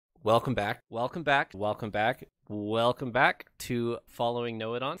Welcome back. Welcome back. Welcome back. Welcome back to Following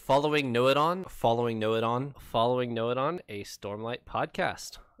Know It On. Following Know It On. Following Know It On. Following Know It On, a Stormlight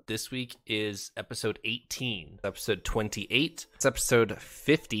podcast. This week is episode 18. Episode 28. It's episode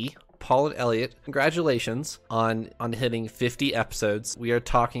 50. Paul and Elliot, congratulations on hitting 50 episodes. We are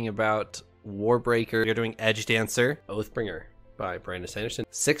talking about Warbreaker. We are doing Edge Dancer, Oathbringer by Brandon Sanderson.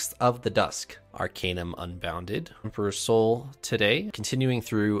 Sixth of the Dusk, Arcanum Unbounded, Emperor's Soul today. Continuing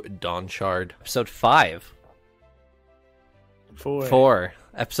through Dawnshard. Episode 5. Four.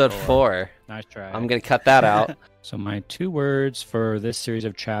 Episode 4. Nice try. I'm going to cut that out. So my 2 words for this series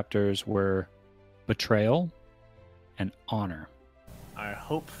of chapters were betrayal and honor. Are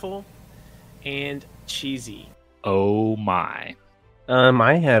hopeful and cheesy. Oh my.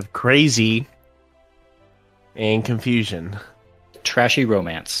 I have crazy and confusion. Trashy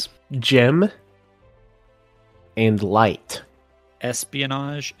romance. Gem and light.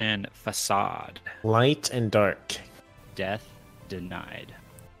 Espionage and facade. Light and dark. Death denied.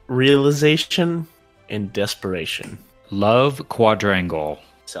 Realization and desperation. Love quadrangle.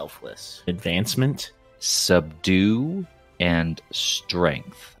 Selfless. Advancement. Subdue and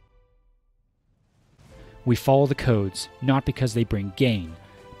strength. We follow the codes, not because they bring gain,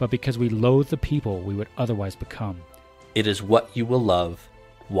 but because we loathe the people we would otherwise become. It is what you will love,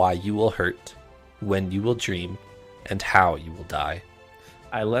 why you will hurt, when you will dream, and how you will die.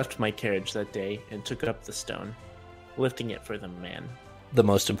 I left my carriage that day and took up the stone, lifting it for the man. The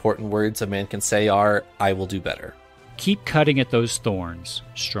most important words a man can say are, I will do better. Keep cutting at those thorns,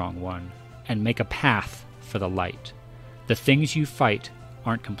 strong one, and make a path for the light. The things you fight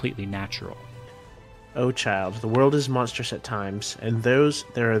aren't completely natural. Oh child, the world is monstrous at times, and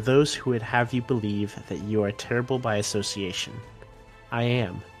there are those who would have you believe that you are terrible by association. I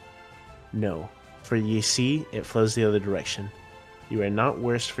am. No, for ye see, it flows the other direction. You are not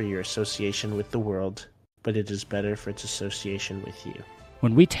worse for your association with the world, but it is better for its association with you.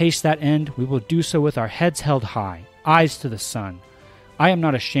 When we taste that end, we will do so with our heads held high, eyes to the sun. I am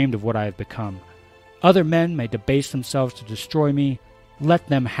not ashamed of what I have become. Other men may debase themselves to destroy me. Let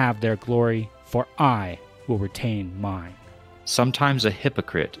them have their glory, for I will retain mine. Sometimes a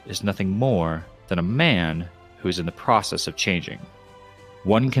hypocrite is nothing more than a man who is in the process of changing.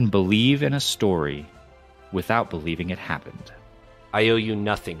 One can believe in a story without believing it happened. I owe you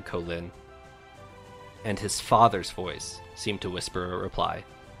nothing, Colin. And his father's voice seemed to whisper a reply.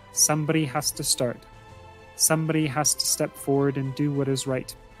 Somebody has to start. Somebody has to step forward and do what is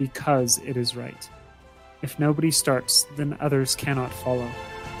right, because it is right. If nobody starts, then others cannot follow.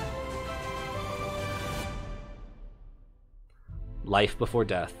 Life before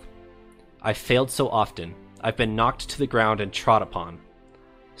death. I've failed so often. I've been knocked to the ground and trod upon.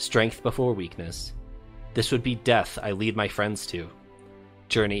 Strength before weakness. This would be death I lead my friends to.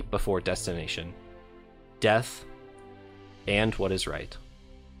 Journey before destination. Death and what is right.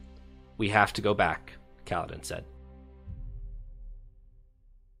 We have to go back, Kaladin said.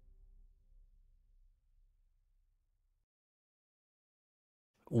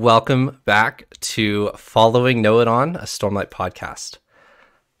 Welcome back to Following Know It On, a Stormlight podcast.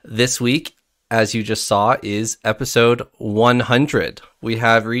 This week, as you just saw, is episode 100. We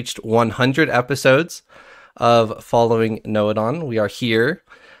have reached 100 episodes of Following Know It On. We are here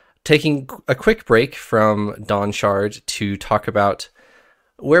taking a quick break from Dawnshard to talk about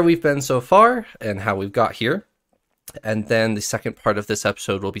where we've been so far and how we've got here. And then the second part of this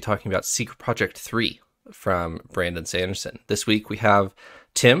episode, we'll be talking about Secret Project 3 from Brandon Sanderson. This week we have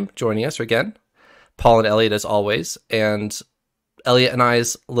Tim joining us again, Paul and Elliot as always, and Elliot and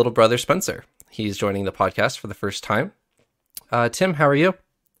I's little brother Spencer. He's joining the podcast for the first time. Tim, how are you?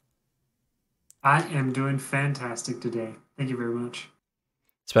 I am doing fantastic today. Thank you very much.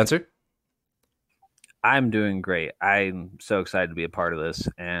 Spencer? I'm doing great. I'm so excited to be a part of this.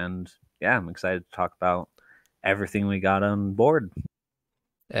 And yeah, I'm excited to talk about everything we got on board.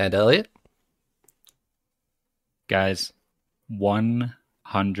 And Elliot? Guys,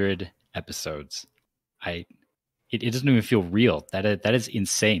 100 episodes. It doesn't even feel real. That is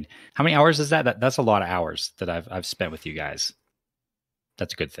insane. How many hours is that? That's a lot of hours that I've spent with you guys.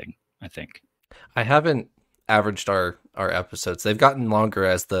 That's a good thing, I think. I haven't averaged our episodes. They've gotten longer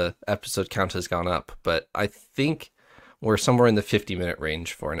as the episode count has gone up, but I think we're somewhere in the 50-minute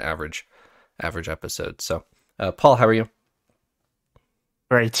range for an average episode. So, Paul, how are you?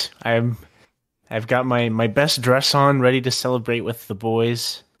 Great. I've got my best dress on, ready to celebrate with the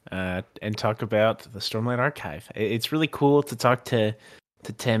boys and talk about the Stormlight Archive. It's really cool to talk to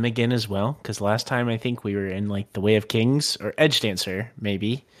Tim again as well, because last time I think we were in like the Way of Kings or Edge Dancer,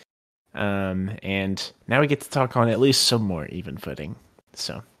 maybe. And now we get to talk on at least some more even footing.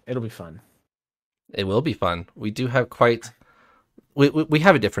 So It'll be fun. It will be fun. We do have we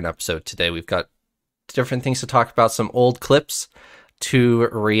have a different episode today. We've got different things to talk about, some old clips to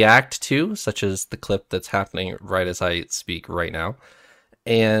react to, such as the clip that's happening right as I speak right now.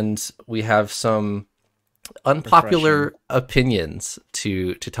 And we have some unpopular opinions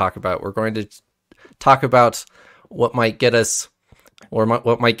to talk about. We're going to talk about what might get us, or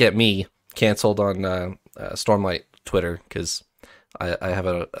what might get me canceled on Stormlight Twitter, because I have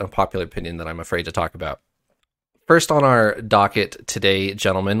an unpopular opinion that I'm afraid to talk about. First on our docket today,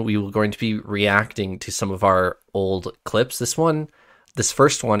 gentlemen, we were going to be reacting to some of our old clips. This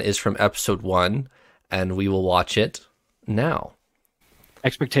first one is from episode 1, and we will watch it now.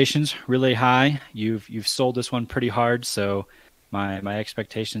 Expectations really high. You've sold this one pretty hard, so my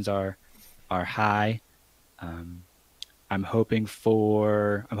expectations are high. I'm hoping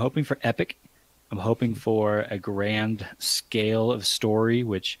for epic. I'm hoping for a grand scale of story,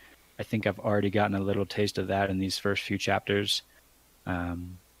 which I think I've already gotten a little taste of that in these first few chapters.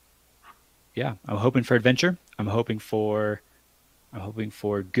 I'm hoping for adventure. I'm hoping for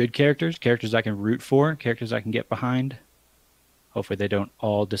good characters I can root for, characters I can get behind. Hopefully they don't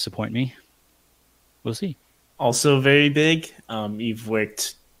all disappoint me. We'll see. Also very big. You've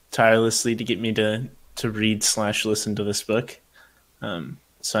worked tirelessly to get me to read/listen to this book.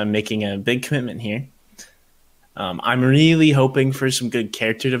 So I'm making a big commitment here. I'm really hoping for some good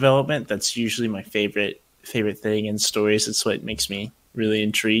character development. That's usually my favorite thing in stories. It's what makes me really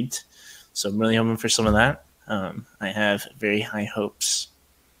intrigued. So I'm really hoping for some of that. I have very high hopes.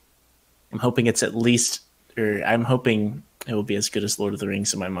 I'm hoping I'm hoping it will be as good as Lord of the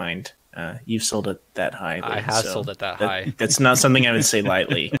Rings in my mind. You've sold it that high. I have sold it that high. That's not something I would say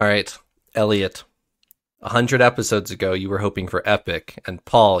lightly. All right, Elliot. 100 episodes ago, you were hoping for epic, and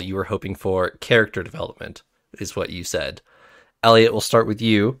Paul, you were hoping for character development, is what you said. Elliot, we'll start with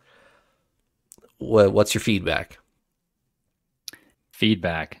you. What's your feedback?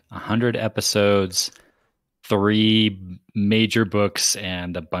 100 episodes, 3 major books,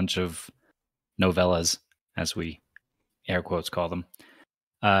 and a bunch of novellas, as we air quotes call them.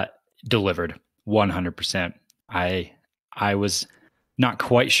 Delivered 100%. I was not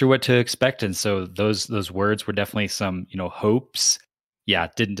quite sure what to expect, and so those words were definitely some hopes. Yeah,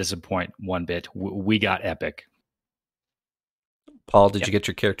 didn't disappoint one bit. We got epic. Paul, did you get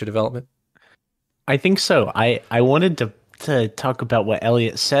your character development? I think so. I wanted to talk about what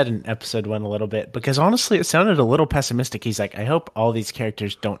Elliot said in episode 1 a little bit, because honestly it sounded a little pessimistic. He's like, I hope all these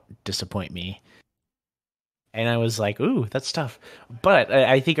characters don't disappoint me. And I was like, ooh, that's tough. But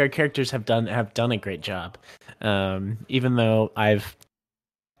I think our characters have done a great job. Even though I've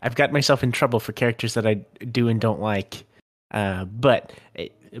got myself in trouble for characters that I do and don't like. But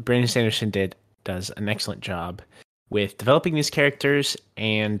Brandon Sanderson does an excellent job with developing these characters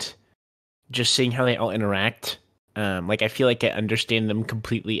and just seeing how they all interact. I feel like I understand them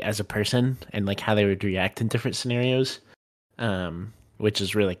completely as a person and like how they would react in different scenarios, which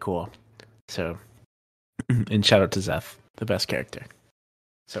is really cool. So, and shout out to Zeph, the best character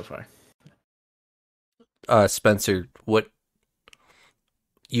so far. Spencer,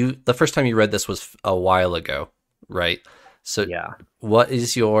 the first time you read this was a while ago, right? So Yeah. What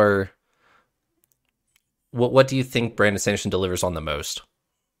is what do you think Brandon Sanderson delivers on the most?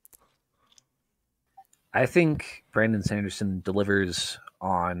 I think Brandon Sanderson delivers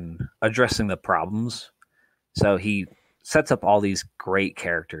on addressing the problems. So he sets up all these great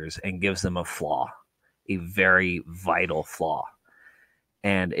characters and gives them a flaw, a very vital flaw.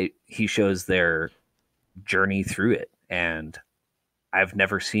 And he shows their journey through it. And I've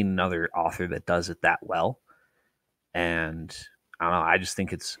never seen another author that does it that well. And I don't know, I just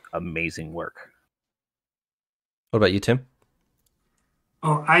think it's amazing work. What about you, Tim?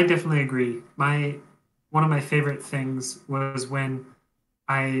 Oh, I definitely agree. One of my favorite things was when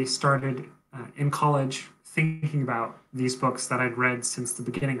I started in college thinking about these books that I'd read since the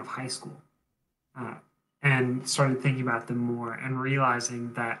beginning of high school, and started thinking about them more and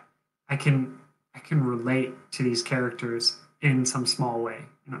realizing that I can relate to these characters in some small way.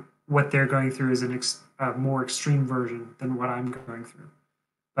 What they're going through is a more extreme version than what I'm going through,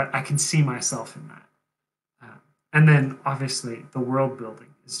 but I can see myself in that. And then obviously the world building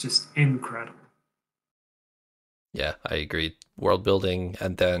is just incredible. Yeah, I agree. World building,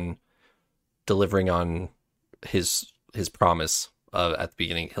 and then delivering on his promise at the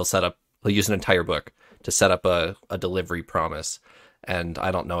beginning. He'll use an entire book to set up a delivery promise. And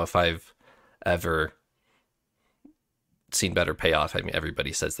I don't know if I've ever seen better payoff. I mean,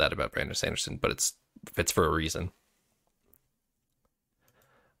 everybody says that about Brandon Sanderson, but it's for a reason.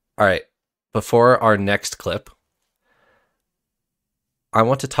 All right. Before our next clip, I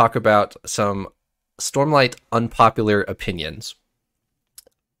want to talk about some Stormlight unpopular opinions.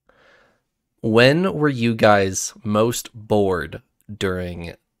 When were you guys most bored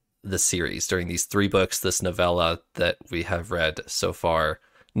during the series, during these 3 books, this novella that we have read so far,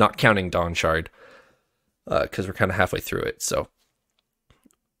 not counting Dawnshard, because we're kind of halfway through it. So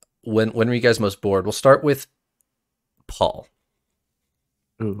when were you guys most bored? We'll start with Paul.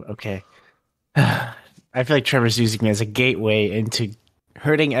 Ooh, okay. I feel like Trevor's using me as a gateway into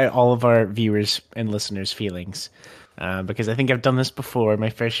hurting all of our viewers and listeners' feelings. Because I think I've done this before, my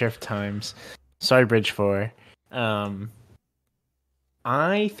fair share of times. Sorry, Bridge 4.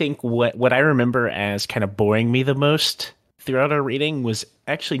 I think what I remember as kind of boring me the most throughout our reading was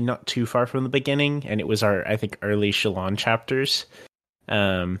actually not too far from the beginning, and it was our, I think, early Shallan chapters.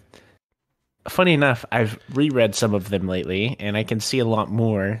 Funny enough, I've reread some of them lately, and I can see a lot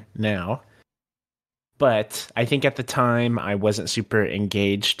more now. But I think at the time, I wasn't super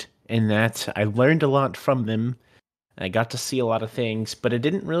engaged in that. I learned a lot from them. I got to see a lot of things, but it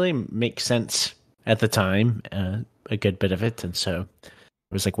didn't really make sense at the time, a good bit of it. And so it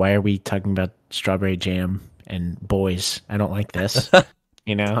was like, why are we talking about strawberry jam and boys? I don't like this,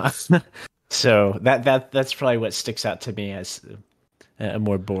 you know? So that's probably what sticks out to me as a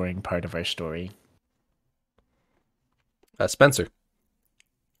more boring part of our story. Spencer.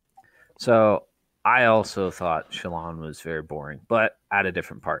 So I also thought Shallan was very boring, but at a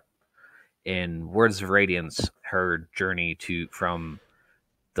different part. In Words of Radiance, her journey from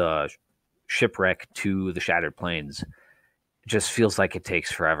the shipwreck to the Shattered Plains just feels like it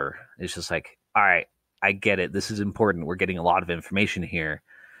takes forever. It's just like, all right, I get it. This is important. We're getting a lot of information here,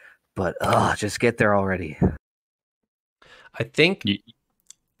 but just get there already. I think...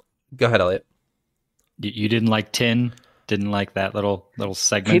 Go ahead, Elliot. You didn't like Tin? Didn't like that little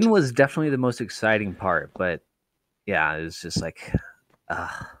segment? Tin was definitely the most exciting part, but yeah, it was just like...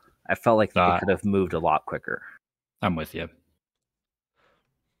 I felt like it could have moved a lot quicker. I'm with you.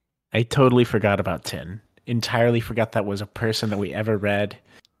 I totally forgot about Tin. Entirely forgot that was a person that we ever read.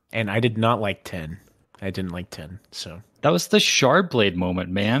 And I did not like Tin. I didn't like Tin. So that was the Shardblade moment,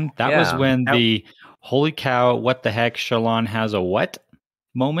 man. That was when the holy cow, what the heck, Shallan has a what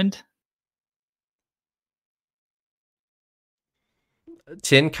moment?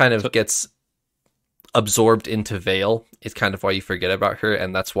 Tin kind of gets absorbed into Vale. It's kind of why you forget about her,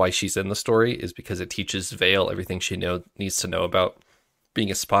 and that's why she's in the story, is because it teaches Vale everything she needs to know about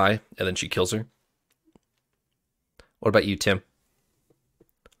being a spy, and then she kills her. What about you, Tim?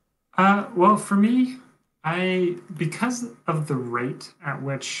 Well, for me, because of the rate at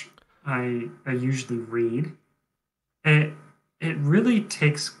which I usually read, it really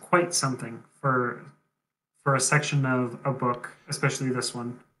takes quite something for a section of a book, especially this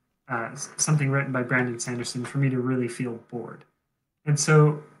one, something written by Brandon Sanderson, for me to really feel bored. And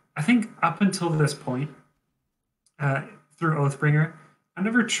so I think up until this point, through Oathbringer, I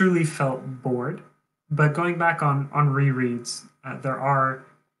never truly felt bored. But going back on rereads,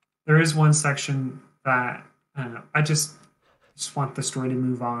 there is one section that I just want the story to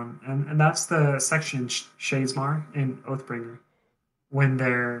move on, and that's the section in Shadesmar in Oathbringer, when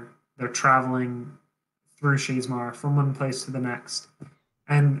they're traveling through Shadesmar from one place to the next.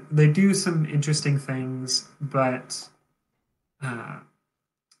 And they do some interesting things, but I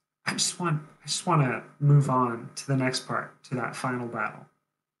just want to move on to the next part, to that final battle.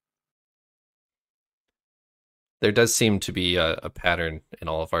 There does seem to be a pattern in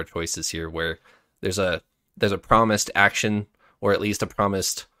all of our choices here, where there's a promised action, or at least a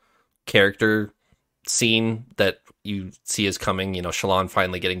promised character scene that you see is coming. You know, Shallan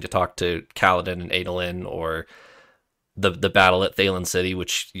finally getting to talk to Kaladin and Adolin, or the battle at Thaylen City,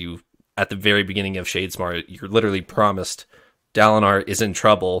 which you, at the very beginning of Shadesmar, you're literally promised Dalinar is in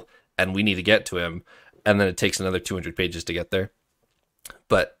trouble and we need to get to him, and then it takes another 200 pages to get there.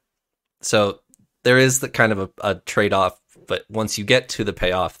 But so there is the kind of a trade-off, but once you get to the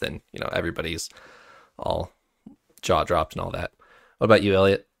payoff, then, you know, everybody's all jaw dropped and all that. What about you,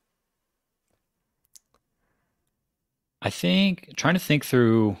 Elliot? I think, trying to think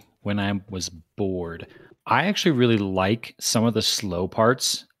through when I was bored, I actually really like some of the slow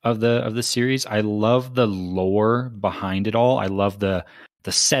parts of the series. I love the lore behind it all. I love the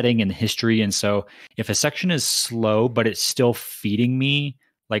setting and history. And so if a section is slow, but it's still feeding me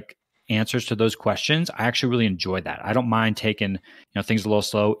like answers to those questions, I actually really enjoy that. I don't mind taking, things a little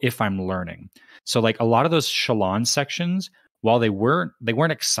slow if I'm learning. So like a lot of those Shallan sections, while they weren't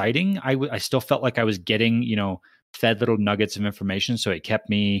exciting, I still felt like I was getting, fed little nuggets of information. So it kept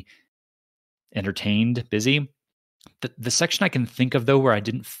me entertained, busy. The section I can think of, though, where I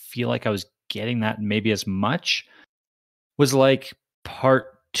didn't feel like I was getting that maybe as much was like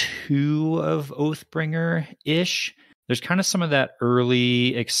part 2 of Oathbringer ish. There's kind of some of that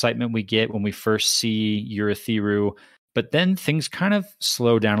early excitement we get when we first see Urithiru, but then things kind of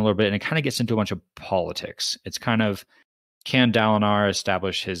slow down a little bit and it kind of gets into a bunch of politics. It's kind of, can Dalinar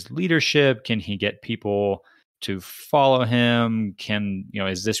establish his leadership? Can he get people to follow him?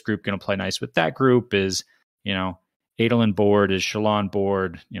 Is this group going to play nice with that group? Is, Adolin bored? Is Shallan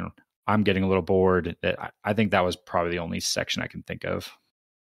bored? I'm getting a little bored. I think that was probably the only section I can think of.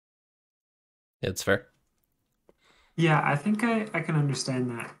 It's fair. Yeah, I think I can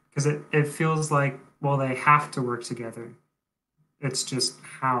understand that because it feels like, well, they have to work together. It's just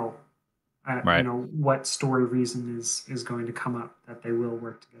how, Right. what story reason is going to come up that they will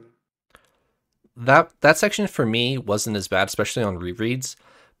work together. That section for me wasn't as bad, especially on rereads,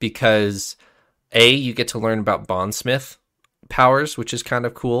 because you get to learn about Bondsmith powers, which is kind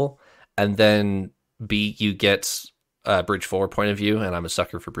of cool, and then B, you get Bridge 4 point of view, and I'm a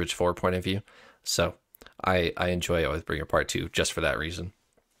sucker for Bridge 4 point of view, so I enjoy Oathbringer Part 2 just for that reason.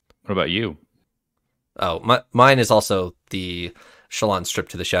 What about you? Oh, mine is also the Shallan's trip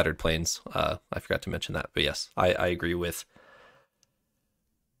to the Shattered Plains. I forgot to mention that, but yes, I agree with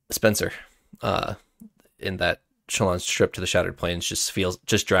Spencer in that Shallan's trip to the Shattered Plains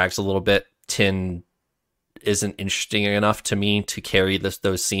just drags a little bit. Tin isn't interesting enough to me to carry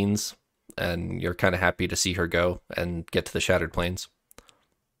those scenes, and you're kind of happy to see her go and get to the Shattered Plains.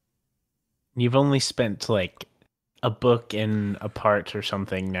 You've only spent like a book and a part or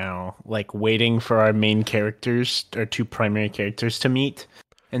something now, like waiting for our main characters, our 2 primary characters to meet,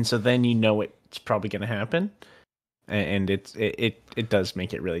 and so then it's probably going to happen, and it does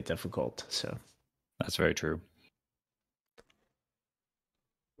make it really difficult. So that's very true.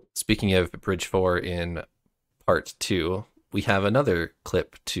 Speaking of Bridge 4 in Part 2, we have another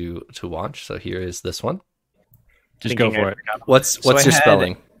clip to watch. So here is this one. Just go for it. What's your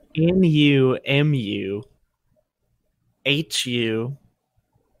spelling? NUMU HU.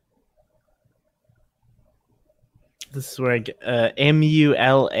 This is where I get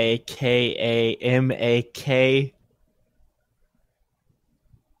MULAKAMAK.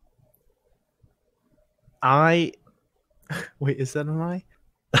 Wait, is that an I?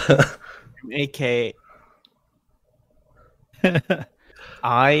 AK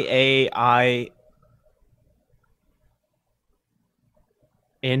IAI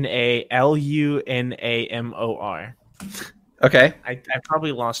NALUNAMOR. Okay. I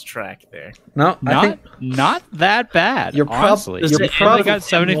probably lost track there. No, not that bad. You're honestly. You're probably got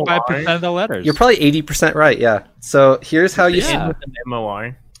 75% of the letters. You're probably 80% right. Yeah. So here's how you end with an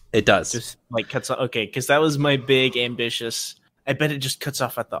MOR. It does. Just like cuts off. Okay, because that was my big ambitious. I bet it just cuts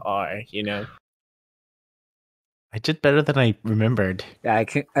off at the R. I did better than I remembered. Yeah,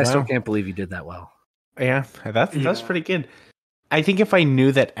 I still can't believe you did that well. Yeah, that's pretty good. I think if I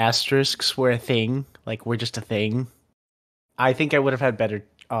knew that asterisks were a thing, like were just a thing, I think I would have had better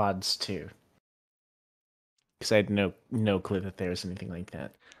odds too. Because I had no clue that there was anything like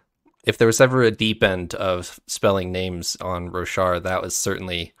that. If there was ever a deep end of spelling names on Roshar, that was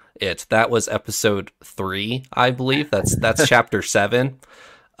certainly it. That was episode 3, I believe. That's chapter 7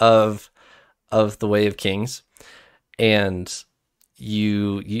 of The Way of Kings. And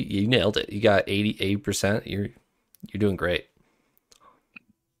you nailed it. You got 88%. You're doing great.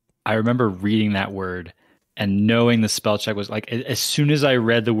 I remember reading that word and knowing the spell check was like, as soon as I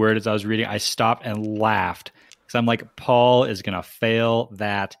read the word as I was reading, I stopped and laughed because I'm like, Paul is going to fail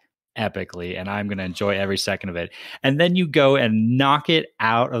that epically and I'm going to enjoy every second of it. And then you go and knock it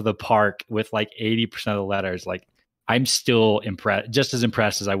out of the park with like 80% of the letters. Like, I'm still impressed, just as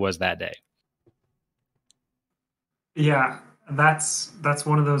impressed as I was that day. Yeah, that's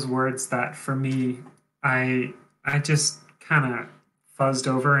one of those words that for me, I just kind of fuzzed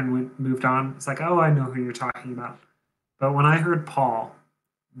over and moved on. It's like, oh, I know who you're talking about. But when I heard Paul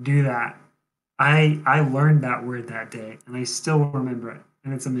do that, I learned that word that day, and I still remember it,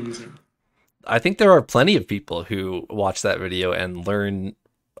 and it's amazing. I think there are plenty of people who watch that video and learn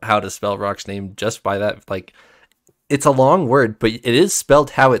how to spell Rock's name just by that. Like, it's a long word, but it is spelled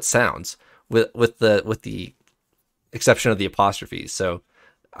how it sounds with the exception of the apostrophes. So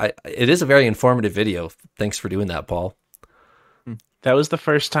it is a very informative video. Thanks for doing that, Paul. That was the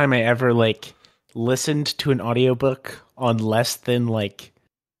first time I ever listened to an audiobook on less than 1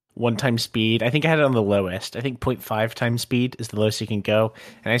 time speed. I think I had it on the lowest. I think 0.5 times speed is the lowest you can go.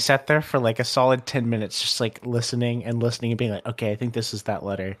 And I sat there for a solid 10 minutes just listening and being like, okay, I think this is that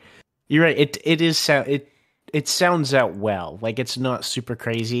letter. You're right. It sounds out well. It's not super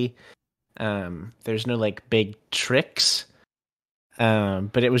crazy. There's no big tricks.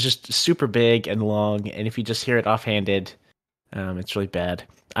 But it was just super big and long, and if you just hear it offhanded, It's really bad.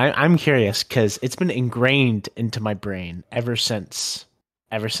 I'm curious because it's been ingrained into my brain ever since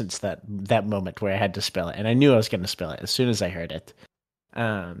that moment where I had to spell it, and I knew I was going to spell it as soon as I heard it.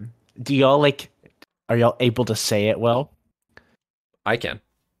 Do y'all are y'all able to say it well? I can.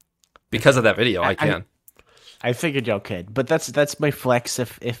 Because of that video, I can. I figured y'all could, but that's my flex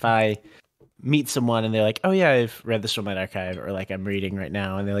if I meet someone and they're like, oh yeah, I've read the Stormlight Archive, or like I'm reading right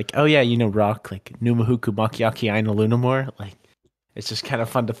now, and they're like, oh yeah, Rock, like Numahuku Makiaki Aina Lunamore, like it's just kind of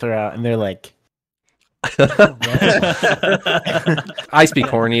fun to throw out, and they're like, I speak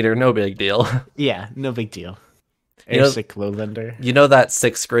Horn Eater, no big deal. Yeah, no big deal. Airsick Lowlander. You know that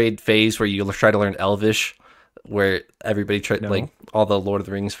 6th grade phase where you try to learn Elvish, where everybody like all the Lord of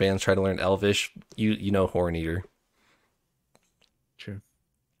the Rings fans try to learn Elvish? You know Horn Eater. True.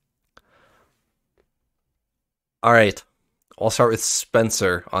 All right. I'll start with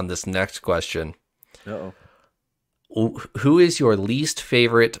Spencer on this next question. Uh-oh. Who is your least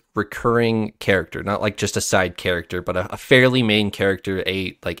favorite recurring character? Not like just a side character, but a fairly main character,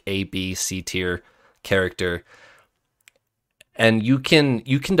 A, B, C tier character. And you can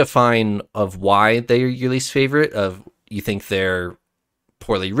define of why they're your least favorite, of you think they're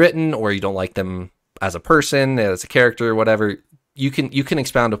poorly written, or you don't like them as a person, as a character, whatever. You can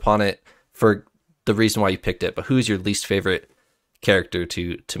expound upon it for the reason why you picked it, but who is your least favorite character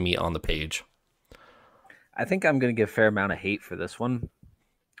to meet on the page? I think I'm going to get a fair amount of hate for this one,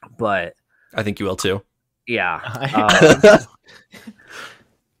 but I think you will too. Yeah.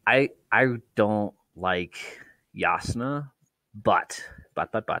 I don't like Yasna, but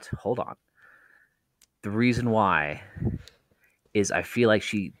hold on. The reason why is I feel like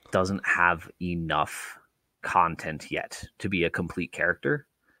she doesn't have enough content yet to be a complete character.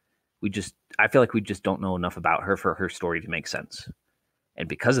 I feel like we just don't know enough about her for her story to make sense. And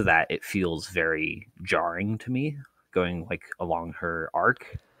because of that, it feels very jarring to me going like along her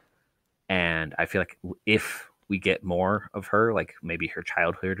arc. And I feel like if we get more of her, like maybe her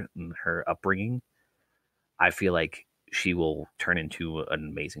childhood and her upbringing, I feel like she will turn into an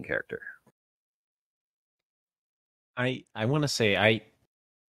amazing character. I want to say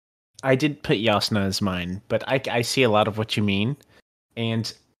I did put Yasna as mine, but I see a lot of what you mean.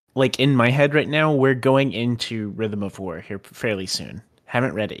 And like in my head right now, we're going into Rhythm of War here fairly soon.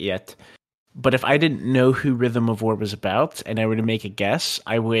 Haven't read it yet. But if I didn't know who Rhythm of War was about and I were to make a guess,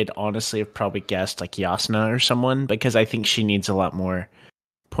 I would honestly have probably guessed like Yasna or someone, because I think she needs a lot more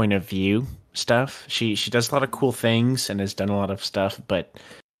point of view stuff. She does a lot of cool things and has done a lot of stuff, but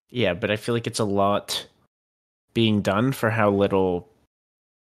I feel like it's a lot being done for how little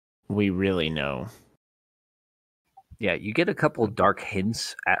we really know. Yeah, you get a couple dark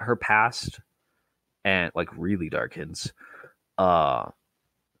hints at her past, and like really dark hints.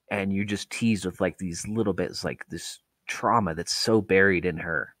 And you're just teased with like these little bits, like this trauma that's so buried in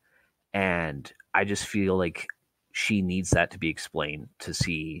her. And I just feel like she needs that to be explained to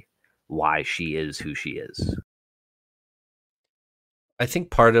see why she is who she is. I think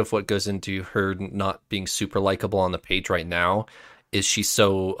part of what goes into her not being super likable on the page right now is she's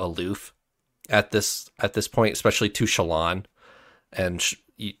so aloof at this point, especially to Shallan. And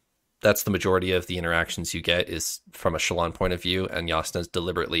that's the majority of the interactions you get is from a Shallan point of view, and Yasna's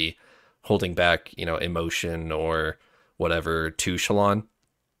deliberately holding back, emotion or whatever to Shallan.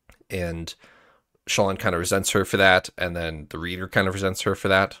 And Shallan kind of resents her for that, and then the reader kind of resents her for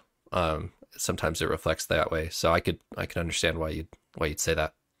that. Sometimes it reflects that way. So I could understand why you'd say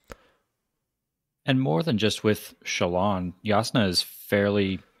that. And more than just with Shallan, Yasna is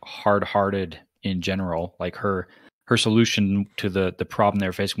fairly hard-hearted in general. Like her solution to the problem they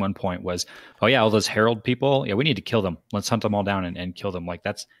were facing at one point was, oh yeah, all those Herald people, yeah, we need to kill them. Let's hunt them all down and kill them. Like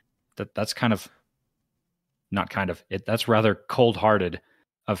that's kind of not kind of it. That's rather cold-hearted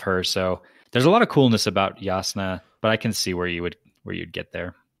of her. So there's a lot of coolness about Yasna, but I can see where you'd get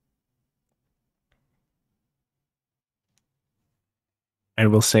there. I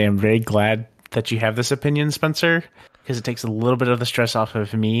will say I'm very glad that you have this opinion, Spencer, because it takes a little bit of the stress off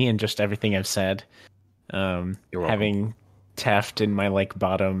of me and just everything I've said. Having Teft in my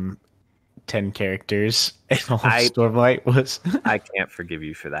bottom 10 characters in all of Stormlight was I can't forgive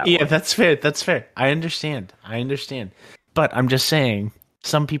you for that. Yeah, one. that's fair. I understand. But I'm just saying,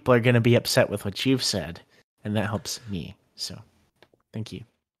 some people are going to be upset with what you've said, and that helps me. So, thank you.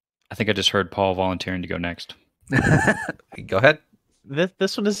 I think I just heard Paul volunteering to go next. Go ahead.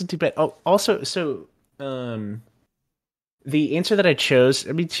 This one isn't too bad. Oh, also, so the answer that I chose,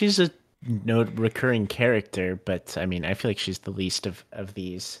 I mean, she's a recurring character, but I mean, I feel like she's the least of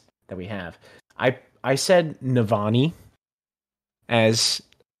these that we have. I said Navani as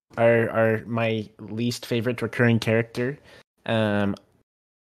my least favorite recurring character, At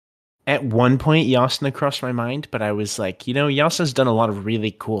one point, Yasna crossed my mind, but I was like, Yasna's done a lot of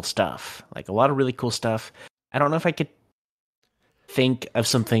really cool stuff. Like, a lot of really cool stuff. I don't know if I could think of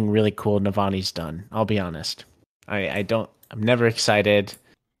something really cool Navani's done. I'll be honest. I'm never excited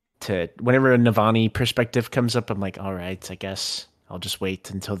to, whenever a Navani perspective comes up, I'm like, all right, I guess I'll just wait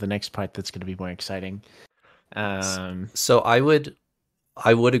until the next part that's going to be more exciting. So I would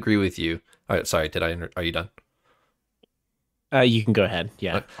agree with you. All right, sorry, are you done? You can go ahead.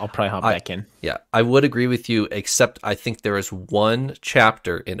 Yeah, I'll probably hop back in. Yeah, I would agree with you, except I think there is one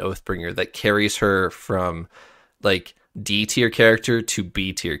chapter in Oathbringer that carries her from like D tier character to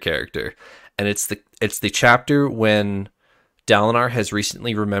B tier character. And it's the chapter when Dalinar has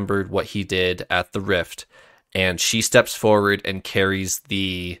recently remembered what he did at the Rift, and she steps forward and carries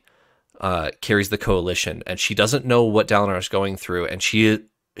the coalition, and she doesn't know what Dalinar is going through, and she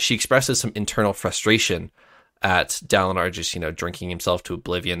expresses some internal frustration at Dalinar just, drinking himself to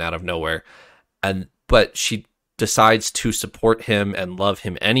oblivion out of nowhere. But she decides to support him and love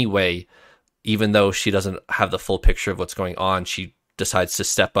him anyway, even though she doesn't have the full picture of what's going on. She decides to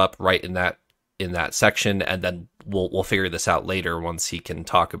step up right in that section, and then we'll figure this out later once he can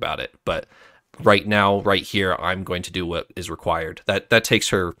talk about it. But right now, right here, I'm going to do what is required. That takes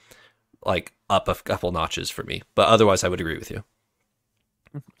her like up a couple notches for me. But otherwise, I would agree with you.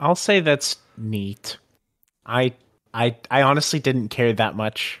 I'll say that's neat. I honestly didn't care that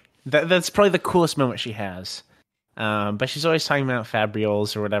much. That's probably the coolest moment she has. But she's always talking about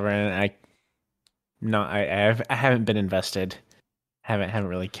Fabrials or whatever, and I haven't been invested. Haven't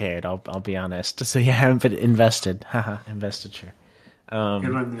really cared. I'll be honest. So yeah, I haven't been invested. Haha, investiture.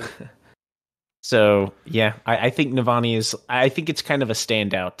 Good one, yeah. So yeah, I think Navani is. I think it's kind of a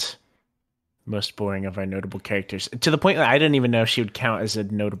standout. Most boring of our notable characters, to the point that I didn't even know if she would count as a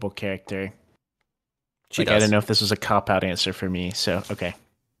notable character. She does. I didn't know if this was a cop-out answer for me. So okay,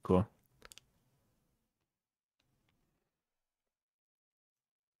 cool.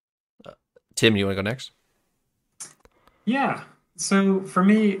 Tim, you want to go next? Yeah. So for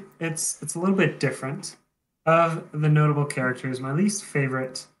me, it's a little bit different. Of the notable characters, my least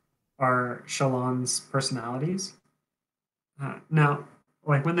favorite are Shallan's personalities. Now,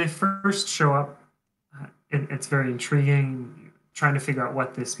 like when they first show up, it's very intriguing, trying to figure out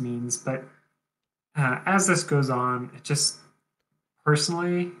what this means. But as this goes on, it just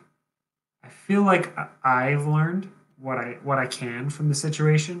personally, I feel like I've learned what I can from the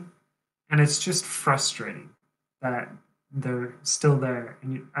situation, and it's just frustrating that they're still there,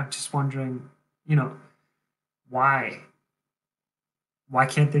 and I'm just wondering, why? Why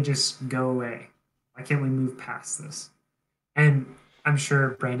can't they just go away? Why can't we move past this? And I'm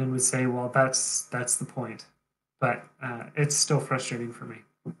sure Brandon would say, well, that's the point. But it's still frustrating for me.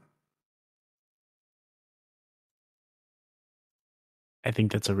 I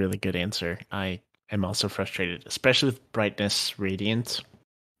think that's a really good answer. I am also frustrated, especially with Brightness Radiant.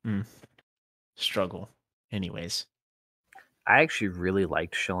 Struggle. Anyways. I actually really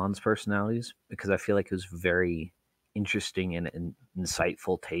liked Shallan's personalities because I feel like it was very interesting and an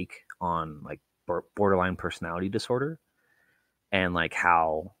insightful take on like borderline personality disorder and like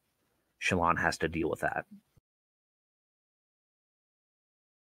how Shallan has to deal with that.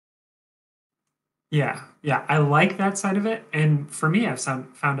 Yeah, I like that side of it, and for me, I've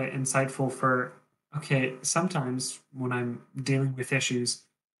found it insightful. Okay, sometimes when I'm dealing with issues,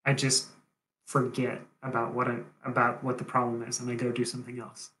 I just forget about what the problem is, and I go do something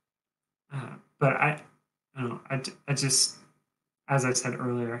else. But I don't know. I just, as I said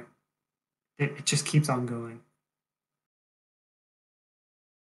earlier, it just keeps on going.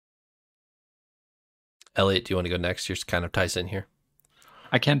 Elliot, do you want to go next? Yours kind of ties in here.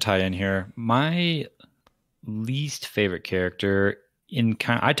 I can tie in here. My least favorite character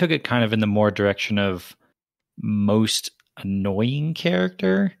I took it kind of in the more direction of most annoying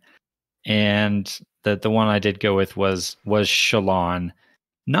character, and the one I did go with was Shallan.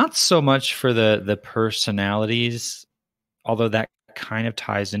 Not so much for the personalities, although that kind of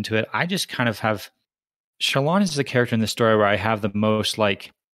ties into it. I just kind of have Shallan is the character in the story where I have the most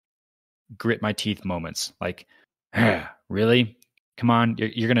like grit my teeth moments. Like, really? Come on,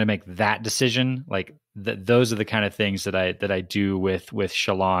 you're going to make that decision? Like those are the kind of things that I do with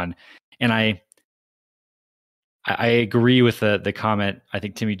Shallan. And I agree with the comment I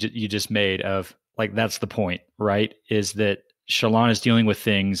think, Tim, you just made of like, that's the point, right? Is that Shallan is dealing with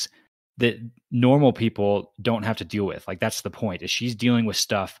things that normal people don't have to deal with. Like, that's the point, is she's dealing with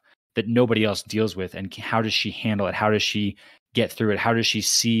stuff that nobody else deals with. And how does she handle it? How does she get through it? How does she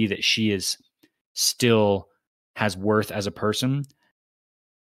see that she is still has worth as a person?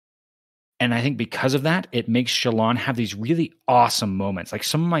 And I think because of that, it makes Shallan have these really awesome moments. Like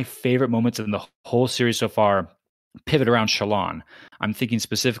some of my favorite moments in the whole series so far pivot around Shallan. I'm thinking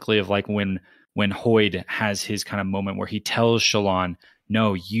specifically of like when Hoyd has his kind of moment where he tells Shallan,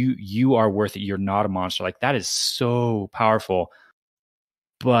 no, you are worth it. You're not a monster. Like that is so powerful.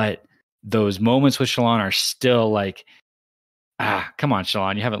 But those moments with Shallan are still like, come on,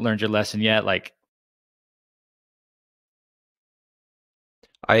 Shallan, you haven't learned your lesson yet. Like,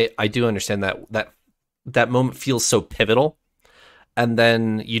 I do understand that moment feels so pivotal, and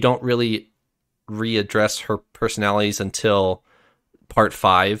then you don't really readdress her personalities until part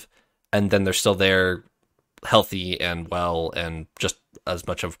 5, and then they're still there, healthy and well, and just as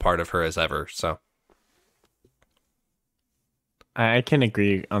much of part of her as ever. So I can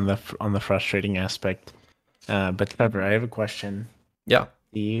agree on the frustrating aspect. But Trevor, I have a question. yeah.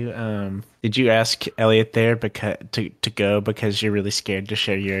 Did you ask Elliot there because to go because you're really scared to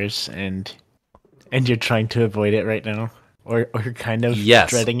share yours and you're trying to avoid it right now, or kind of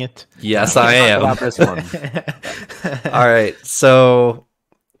dreading it? Yes, I am. About this one. All right, so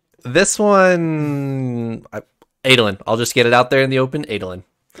this one, Adolin. I'll just get it out there in the open, Adolin.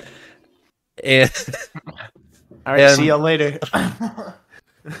 And all right, see y'all later.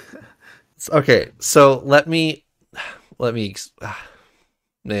 Okay, so let me.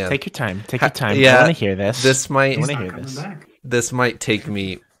 Man, take your time. Take your time. Yeah, I want to hear this. This might. I want to hear this. This might take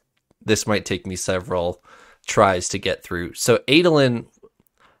me. This might take me several tries to get through. So Adolin,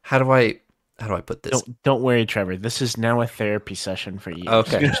 how do I put this? Don't worry, Trevor. This is now a therapy session for you.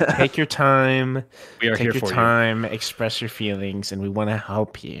 Okay, just take your time. we are take here your for time. Express your feelings, and we want to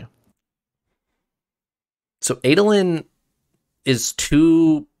help you. So Adolin is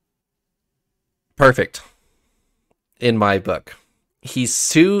too perfect in my book. He's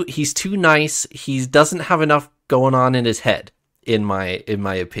too nice. He doesn't have enough going on in his head, in my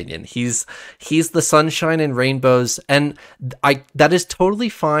opinion. He's the sunshine and rainbows, and that is totally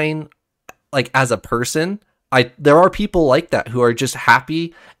fine. Like as a person, there are people like that who are just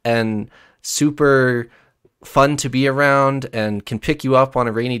happy and super fun to be around and can pick you up on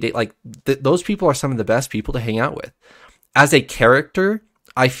a rainy day. Like those people are some of the best people to hang out with. As a character,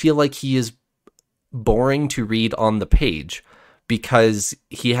 I feel like he is boring to read on the page because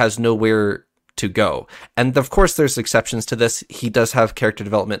he has nowhere to go. And of course, there's exceptions to this. He does have character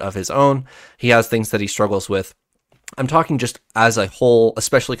development of his own. He has things that he struggles with. I'm talking just as a whole,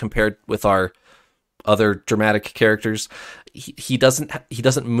 especially compared with our other dramatic characters. He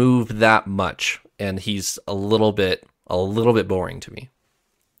doesn't move that much, and he's a little bit boring to me.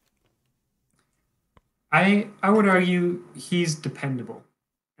 I would argue he's dependable.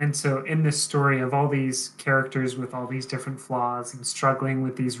 And so in this story of all these characters with all these different flaws and struggling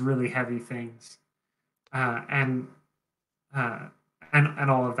with these really heavy things, and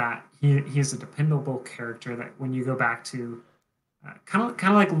all of that, he's a dependable character that when you go back to, kind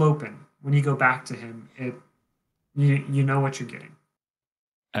of like Lopin, when you go back to him, you know what you're getting.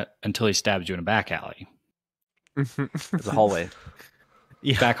 Until he stabs you in a back alley. The hallway.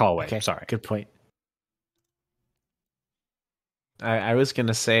 Yeah. Back hallway. Okay. Sorry. Good point. I was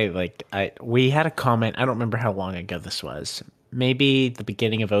gonna say, like, we had a comment. I don't remember how long ago this was. Maybe the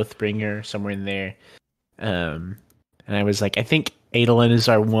beginning of Oathbringer, somewhere in there. And I was like, I think Adolin is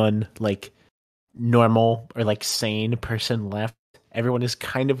our one like normal or like sane person left. Everyone is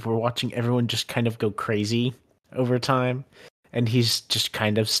we're watching everyone just kind of go crazy over time, and he's just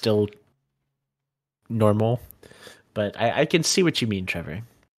kind of still normal. But I can see what you mean, Trevor.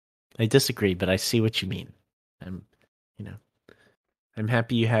 I disagree, but I see what you mean. I'm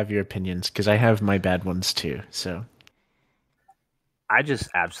happy you have your opinions because I have my bad ones too. So I just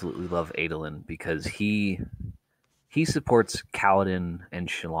absolutely love Adolin because he supports Kaladin and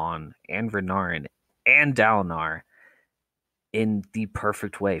Shallan and Renarin and Dalinar in the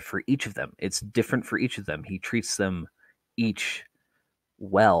perfect way for each of them. It's different for each of them. He treats them each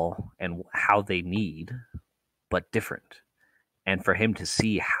well and how they need, but different. And for him to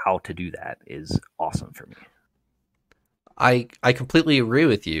see how to do that is awesome for me. I completely agree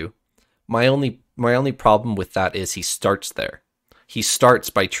with you. My only problem with that is he starts there. He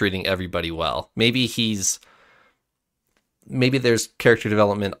starts by treating everybody well. Maybe there's character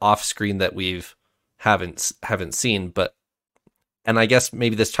development off screen that we've haven't seen, but, and I guess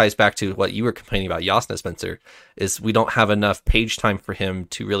maybe this ties back to what you were complaining about, Jasna, Spencer, is we don't have enough page time for him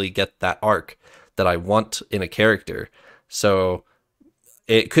to really get that arc that I want in a character. So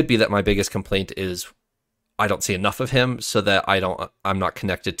it could be that my biggest complaint is I don't see enough of him, so that I'm not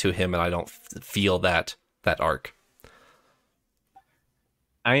connected to him, and I don't feel that arc.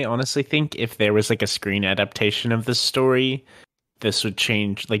 I honestly think if there was like a screen adaptation of this story, this would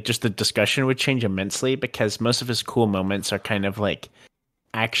change, like just the discussion would change immensely, because most of his cool moments are kind of like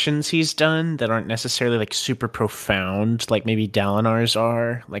actions he's done that aren't necessarily like super profound, like maybe Dalinar's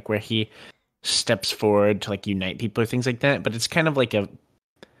are, like where he steps forward to like unite people or things like that. But it's kind of like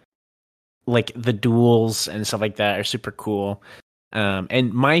like the duels and stuff like that are super cool.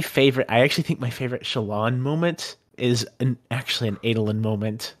 And my favorite, I actually think my favorite Shallan moment is actually an Adolin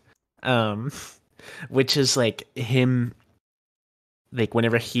moment, which is like him, like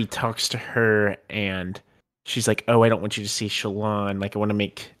whenever he talks to her and she's like, "Oh, I don't want you to see Shallan. Like, I want to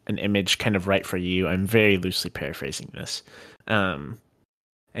make an image kind of right for you." I'm very loosely paraphrasing this.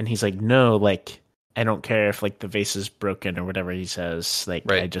 And he's like, "No, like, I don't care if like the vase is broken or whatever he says. Like,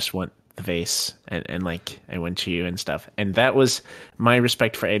 Right. I just want the vase and like I want you and stuff." And that was my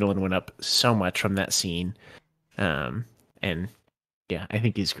respect for Adolin went up so much from that scene. And yeah, I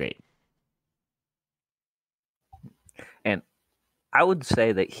think he's great. And I would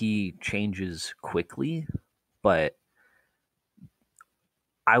say that he changes quickly, but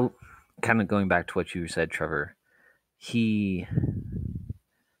I kind of going back to what you said, Trevor. He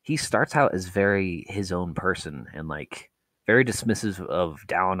starts out as very his own person and like very dismissive of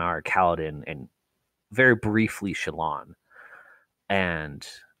Dalinar, Kaladin, and very briefly Shallan. And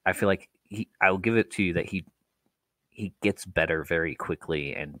I feel like I will give it to you that he gets better very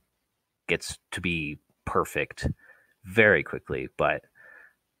quickly and gets to be perfect very quickly, but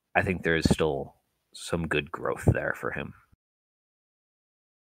I think there is still some good growth there for him.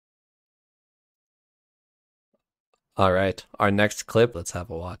 All right, our next clip. Let's have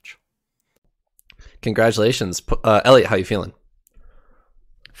a watch. Congratulations, Elliot. How you feeling?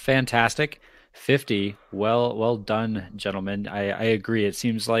 Fantastic. 50. Well done, gentlemen. I agree. It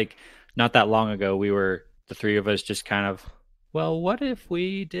seems like not that long ago the three of us just kind of, well, what if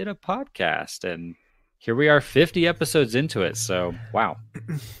we did a podcast? And here we are 50 episodes into it. So, wow.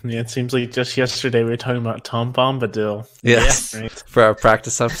 Yeah, it seems like just yesterday we were talking about Tom Bombadil. Yes, Right. for our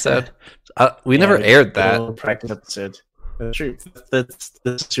practice episode. We never aired A that. little practice episode. That's true.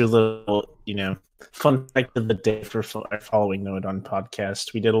 That's your little, fun fact of the day for our following Note on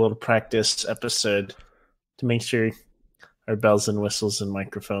podcast. We did a little practice episode to make sure our bells and whistles and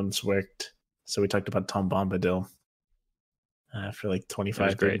microphones worked. So we talked about Tom Bombadil for like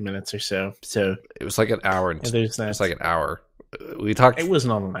 25, 30 minutes or so. So It was like an hour. yeah, there's that. It was like an hour. We talked. It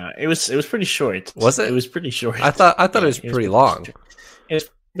wasn't all that. It was pretty short. Was it? It was pretty short. I thought it was pretty long. It was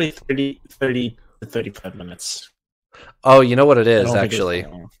probably 30 to 35 minutes. Oh, you know what it I is don't think it was actually.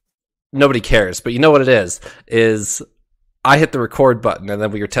 that long. Nobody cares, but you know what it is I hit the record button and then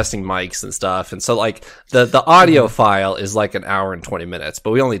we were testing mics and stuff, and so like the audio file is like an hour and 20 minutes,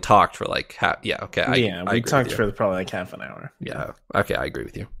 but we only talked for like half. Yeah, okay. I we agree talked with you. for probably like half an hour. Yeah, okay, I agree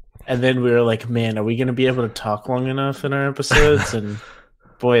with you. And then we were like, man, are we going to be able to talk long enough in our episodes? And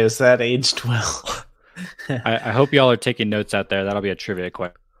boy, has that aged well. I hope y'all are taking notes out there. That'll be a trivia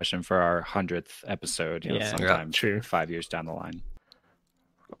question for our 100th episode. Sometime true. 5 years down the line.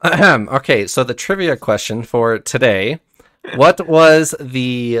 Okay, so the trivia question for today: what was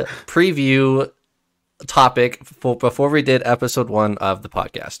the preview topic before we did episode 1 of the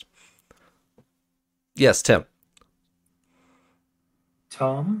podcast? Yes, Tim.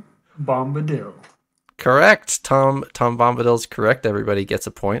 Tom Bombadil. Correct. Tom Bombadil's correct. Everybody gets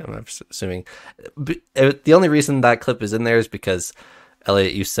a point. I'm assuming. The only reason that clip is in there is because,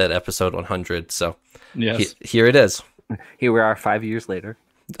 Elliot, you said episode 100. So Yes. here it is. Here we are 5 years later.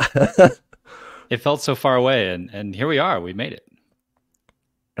 It felt so far away, and here we are. We made it.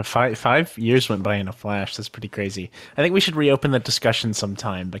 5 years went by in a flash. That's pretty crazy. I think we should reopen the discussion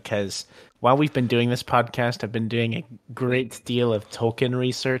sometime, because while we've been doing this podcast, I've been doing a great deal of Tolkien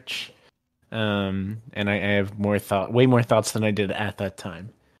research. And I have way more thoughts than I did at that time.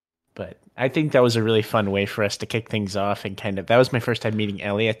 But I think that was a really fun way for us to kick things off, and that was my first time meeting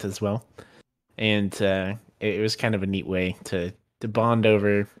Elliot as well. And it was kind of a neat way to bond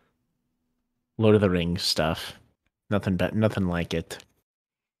over Lord of the Rings stuff. Nothing like it.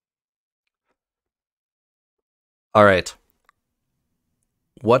 All right.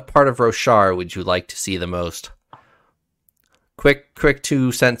 What part of Roshar would you like to see the most? Quick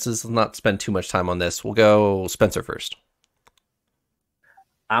 2 sentences. Let's not spend too much time on this. We'll go Spencer first.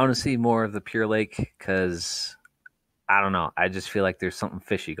 I want to see more of the Pure Lake because, I don't know, I just feel like there's something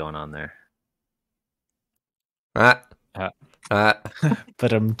fishy going on there. But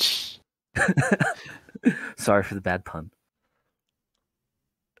Sorry for the bad pun.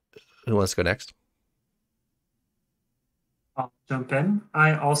 Who wants to go next? I'll jump in.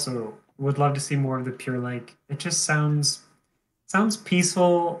 I also would love to see more of the Pure Lake. It just sounds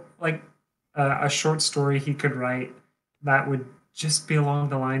peaceful, like a short story he could write that would just be along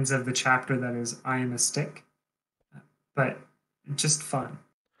the lines of the chapter that is I Am a Stick, but just fun.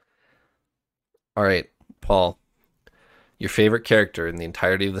 All right, Paul, your favorite character in the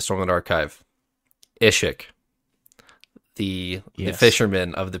entirety of the Stormlight Archive, Ishik, the Yes.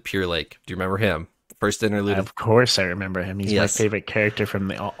 fisherman of the Pure Lake. Do you remember him? First interlude. Of course, I remember him. He's Yes. my favorite character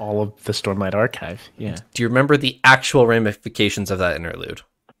from all of the Stormlight Archive. Yeah. Do you remember the actual ramifications of that interlude?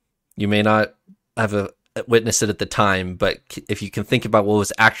 You may not have witnessed it at the time, but if you can think about what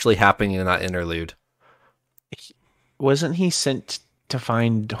was actually happening in that interlude. Wasn't he sent to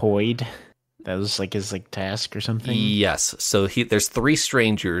find Hoyd? That was like his task or something. Yes. So there's 3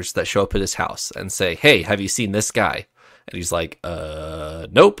 strangers that show up at his house and say, "Hey, have you seen this guy?" And he's like,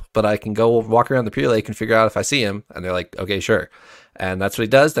 nope, but I can go walk around the Pure Lake and figure out if I see him. And they're like, okay, sure. And that's what he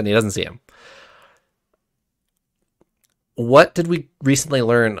does. Then he doesn't see him. What did we recently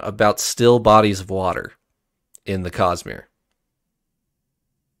learn about still bodies of water in the Cosmere?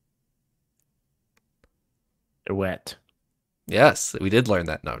 They're wet. Yes, we did learn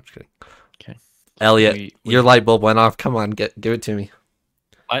that. No, I'm just kidding. Okay. Elliot, your light bulb went off. Come on, give it to me.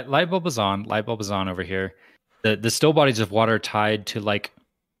 Light bulb is on. Light bulb is on over here. The still bodies of water tied to like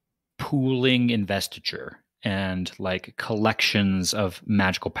pooling investiture and like collections of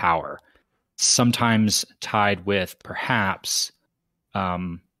magical power, sometimes tied with perhaps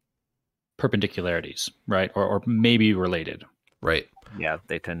perpendicularities, right? Or maybe related. Right. Yeah,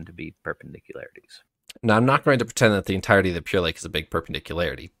 they tend to be perpendicularities. Now, I'm not going to pretend that the entirety of the Pure Lake is a big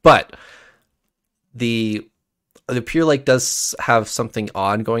perpendicularity, but the Pure Lake does have something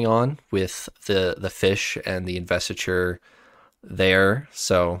odd going on with the fish and the investiture there.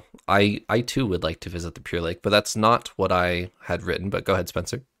 So I too would like to visit the Pure Lake, but that's not what I had written. But go ahead,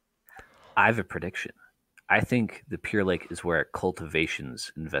 Spencer. I have a prediction. I think the Pure Lake is where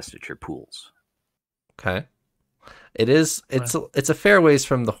Cultivation's investiture pools. Okay. It is. It's a fair ways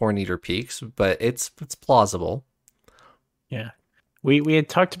from the Horneater Peaks, but it's plausible. Yeah. We had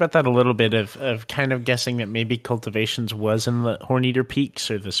talked about that a little bit of kind of guessing that maybe Cultivations was in the Horneater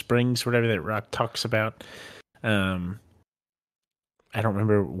Peaks or the springs, whatever that Rock talks about. I don't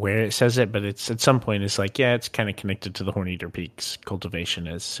remember where it says it, but it's at some point it's like, yeah, it's kind of connected to the Horneater Peaks. Cultivation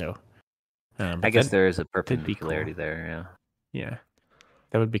is so. I guess there is a be cool. perpendicularity there. Yeah. Yeah,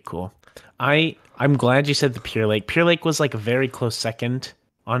 that would be cool. I'm glad you said the Pure Lake. Pure Lake was like a very close second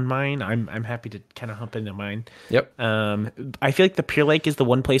on mine. I'm happy to kind of hump into mine. Yep. I feel like the Pure Lake is the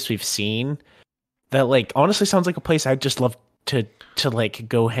one place we've seen that like honestly sounds like a place I'd just love to like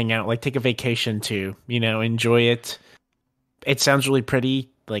go hang out, like take a vacation to, enjoy it. It sounds really pretty,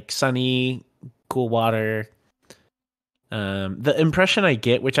 like sunny, cool water. The impression I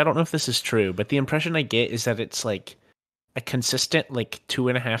get, which I don't know if this is true, but the impression I get is that it's like a consistent like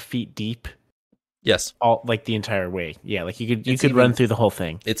 2.5 feet deep. Yes. All like the entire way. Yeah, like you could run through the whole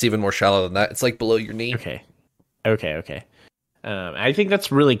thing. It's even more shallow than that. It's like below your knee. Okay. I think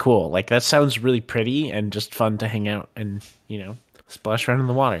that's really cool. Like that sounds really pretty and just fun to hang out and splash around in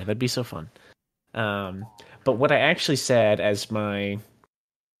the water. That'd be so fun. But what I actually said as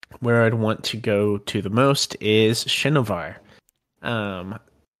where I'd want to go to the most is Shinovar.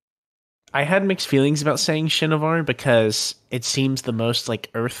 I had mixed feelings about saying Shinovar because it seems the most like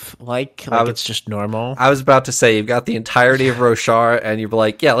Earth-like, it's just normal. I was about to say, you've got the entirety of Roshar, and you're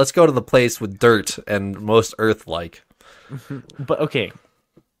like, yeah, let's go to the place with dirt and most Earth-like. But okay,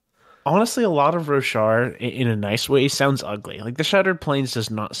 honestly, a lot of Roshar, in a nice way, sounds ugly. Like the Shattered Plains does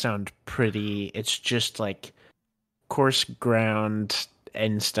not sound pretty. It's just like coarse ground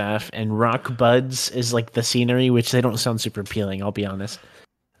and stuff, and rock buds is like the scenery, which they don't sound super appealing, I'll be honest.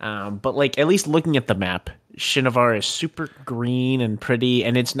 But like at least looking at the map, Shinovar is super green and pretty,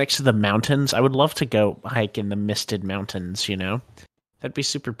 and it's next to the mountains. I would love to go hike in the misted mountains. That'd be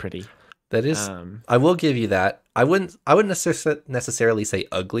super pretty. That is, I will give you that. I wouldn't necessarily say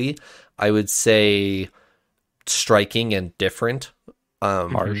ugly. I would say striking and different.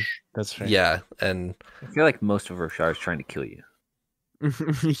 Harsh. That's fair. Yeah, and I feel like most of Roshar is trying to kill you.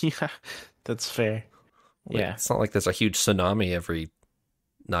 Yeah, that's fair. Yeah, it's not like there's a huge tsunami every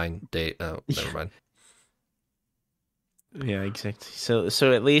 9 days. Oh, never mind. Yeah, exactly.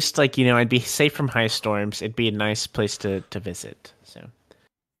 So at least I'd be safe from high storms. It'd be a nice place to visit. So,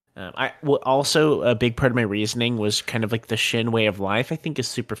 also a big part of my reasoning was kind of like the Shin way of life. I think is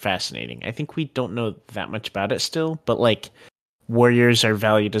super fascinating. I think we don't know that much about it still, but like warriors are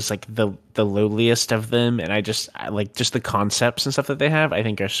valued as like the lowliest of them, and I like just the concepts and stuff that they have. I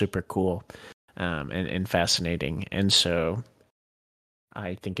think are super cool, and fascinating, and so.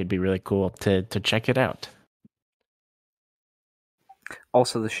 I think it'd be really cool to check it out.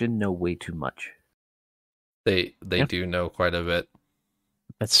 Also, the Shin know way too much. They do know quite a bit.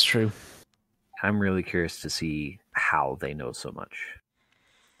 That's true. I'm really curious to see how they know so much.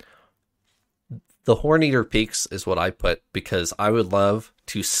 The Horneater Peaks is what I put because I would love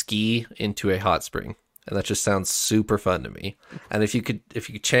to ski into a hot spring, and that just sounds super fun to me. And if you could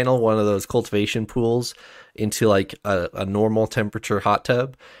channel one of those cultivation pools into like a normal temperature hot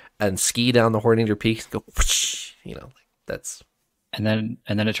tub and ski down the Horneater Peaks, and go, whoosh, that's. And then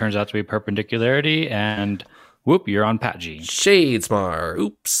it turns out to be perpendicularity, and whoop, you're on Pat-G. Shadesmar.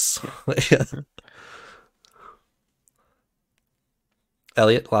 Oops.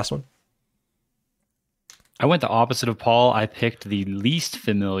 Elliot, last one. I went the opposite of Paul. I picked the least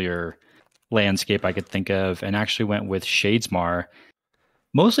familiar landscape I could think of and actually went with Shadesmar,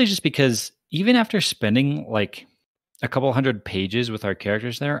 mostly just because even after spending like a couple hundred pages with our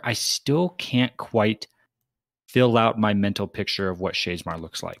characters there, I still can't quite fill out my mental picture of what Shadesmar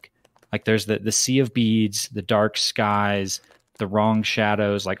looks like. Like there's the sea of beads, the dark skies, the wrong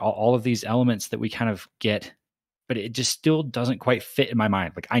shadows, like all of these elements that we kind of get, but it just still doesn't quite fit in my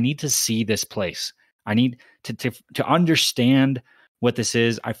mind. Like I need to see this place. I need to understand what this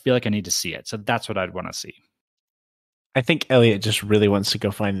is. I feel like I need to see it. So that's what I'd want to see. I think Elliot just really wants to go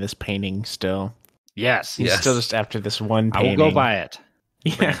find this painting still. Yes. He's still just after this one painting. I will go buy it.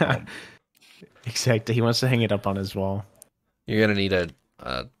 Yeah. Exactly. He wants to hang it up on his wall. You're going to need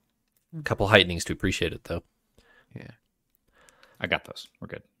a couple heightenings to appreciate it, though. Yeah. I got those. We're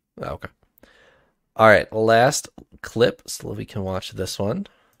good. Okay. All right. Last clip, so we can watch this one.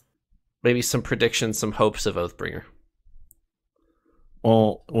 Maybe some predictions, some hopes of Oathbringer.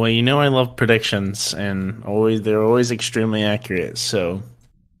 Well, I love predictions, and they're always extremely accurate. So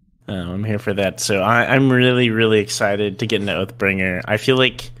I'm here for that. So I'm really, really excited to get into Oathbringer. I feel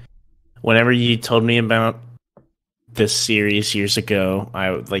like whenever you told me about this series years ago,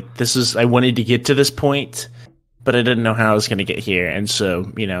 I wanted to get to this point, but I didn't know how I was going to get here, and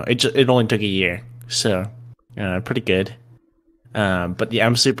so it only took a year. So pretty good. But yeah,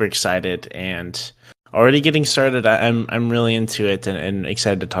 I'm super excited and already getting started. I'm really into it and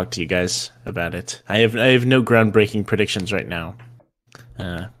excited to talk to you guys about it. I have no groundbreaking predictions right now.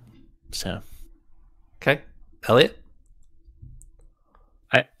 So okay, Elliot.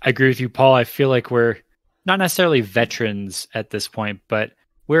 I agree with you, Paul. I feel like we're not necessarily veterans at this point, but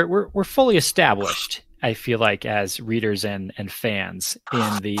we're fully established. I feel like as readers and fans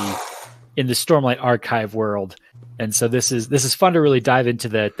in the Stormlight Archive world. And so this is fun to really dive into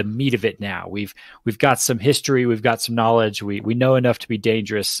the meat of it now. We've got some history, we've got some knowledge, we know enough to be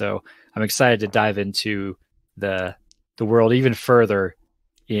dangerous, so I'm excited to dive into the world even further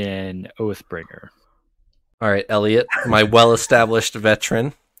in Oathbringer. All right, Elliot, my well-established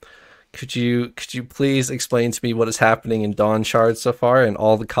veteran. Could you please explain to me what is happening in Dawn Shard so far and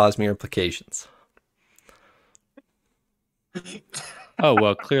all the Cosmere implications? Oh,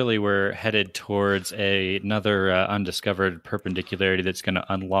 well, clearly we're headed towards another undiscovered perpendicularity that's going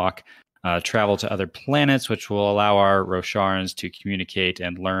to unlock travel to other planets, which will allow our Rosharans to communicate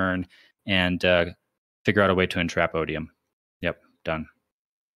and learn and figure out a way to entrap Odium. Yep, done.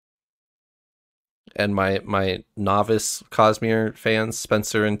 And my novice Cosmere fans,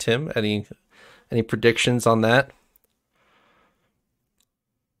 Spencer and Tim, any predictions on that?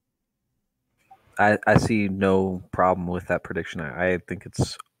 I see no problem with that prediction. I think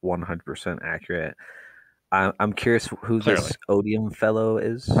it's 100% accurate. I'm curious who this Odium fellow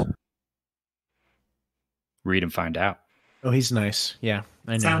is. Read and find out. Oh, he's nice. Yeah,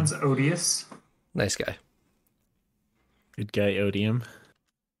 I know. Sounds odious. Nice guy. Good guy, Odium.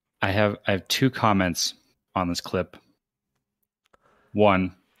 I have 2 comments on this clip.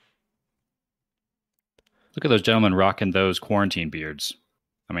 One, look at those gentlemen rocking those quarantine beards.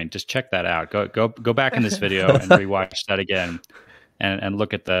 I mean, just check that out. Go back in this video and rewatch that again, and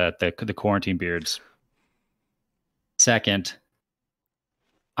look at the quarantine beards. Second,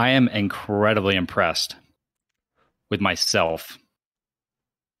 I am incredibly impressed with myself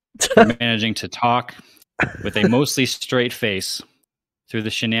for managing to talk with a mostly straight face through the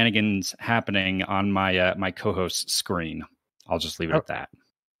shenanigans happening on my co-host's screen. I'll just leave it at that.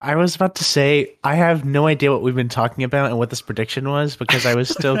 I was about to say, I have no idea what we've been talking about and what this prediction was because I was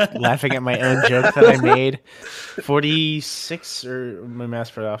still laughing at my own joke that I made 46 or my math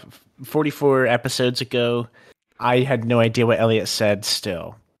for off 44 episodes ago. I had no idea what Elliot said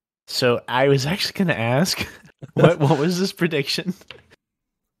still. So I was actually going to ask, what was this prediction?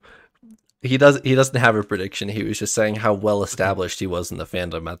 He doesn't have a prediction. He was just saying how well established he was in the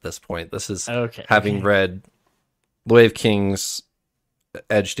fandom at this point. This is having read The Way of Kings,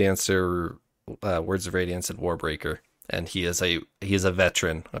 Edge Dancer, Words of Radiance, and Warbreaker, and he is a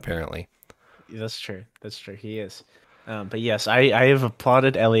veteran apparently. That's true. That's true. He is. But yes, I have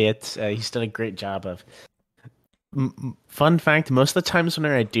applauded Elliot. He's done a great job of. Fun fact: most of the times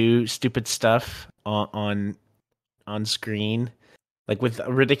when I do stupid stuff on screen, like with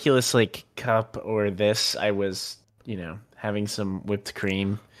a ridiculous like cup or this, I was having some whipped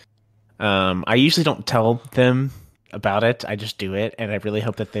cream. I usually don't tell them about it. I just do it, and I really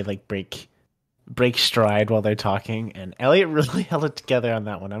hope that they like break stride while they're talking. And Elliot really held it together on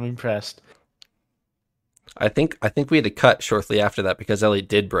that one. I'm impressed. I think we had to cut shortly after that because Elliot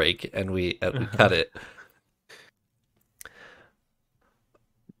did break, and we cut it.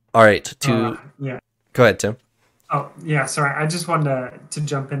 All right, yeah. Go ahead, Tim. Oh yeah, sorry. I just wanted to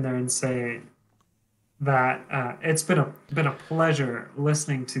jump in there and say that it's been a pleasure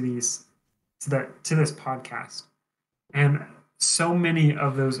listening to this podcast, and so many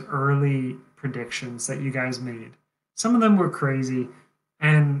of those early predictions that you guys made. Some of them were crazy,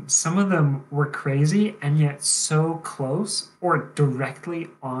 and some of them were crazy and yet so close or directly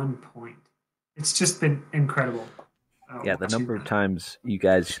on point. It's just been incredible. Yeah, the number of times you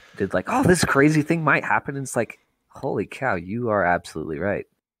guys did like, oh, this crazy thing might happen. And it's like, holy cow, you are absolutely right.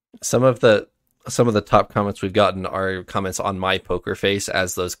 Some of the top comments we've gotten are comments on my poker face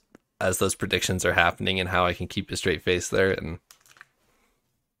as those predictions are happening and how I can keep a straight face there. And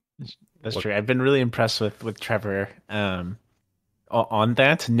that's true. I've been really impressed with Trevor on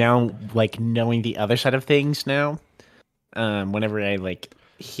that. Now, like knowing the other side of things now, whenever I like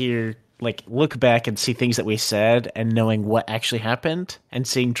hear. Like look back and see things that we said and knowing what actually happened and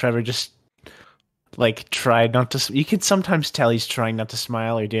seeing Trevor just like try not to, you can sometimes tell he's trying not to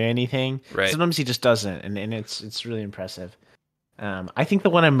smile or do anything. Right. Sometimes he just doesn't. And it's really impressive. I think the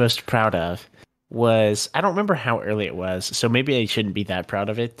one I'm most proud of was, I don't remember how early it was, so maybe I shouldn't be that proud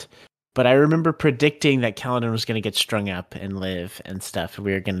of it. But I remember predicting that Kaladin was going to get strung up and live and stuff.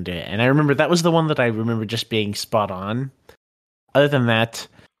 We were going to do it. And I remember that was the one that I remember just being spot on. Other than that,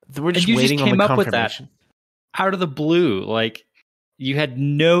 we're just waiting on the confirmation. Out of the blue, like you had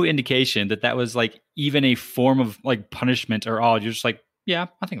no indication that was like even a form of like punishment or all. You're just like, yeah,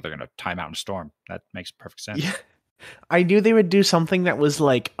 I think they're gonna time out and storm. That makes perfect sense. Yeah. I knew they would do something that was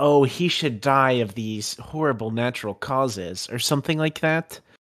like, oh, he should die of these horrible natural causes or something like that.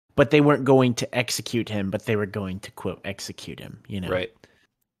 But they weren't going to execute him, but they were going to quote execute him. Right?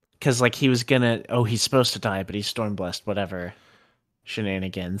 Because like he was gonna, he's supposed to die, but he's storm blessed, whatever.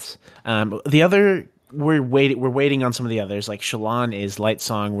 Shenanigans. The other we're waiting on some of the others, like Shallan is Light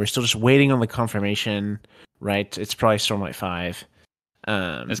Song. We're still just waiting on the confirmation, right? It's probably Stormlight 5.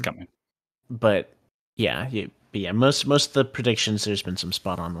 It's coming. But yeah, most of the predictions there's been some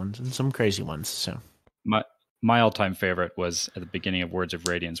spot on ones and some crazy ones. So my all-time favorite was at the beginning of Words of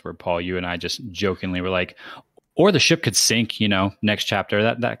Radiance, where Paul, you and I just jokingly were like, or the ship could sink, next chapter.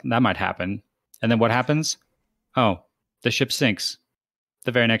 That might happen. And then what happens? Oh, the ship sinks.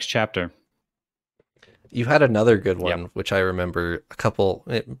 The very next chapter. You had another good one, which I remember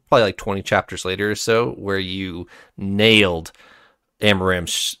probably like 20 chapters later or so, where you nailed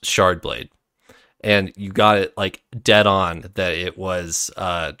Amaram's Shardblade. And you got it like dead on that it was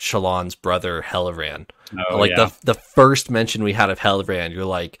Shallan's brother Helleran. The first mention we had of Helleran, you're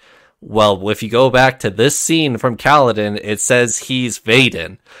like, well, if you go back to this scene from Kaladin, it says he's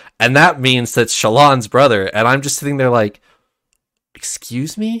Vaden. And that means that's Shallan's brother. And I'm just sitting there like,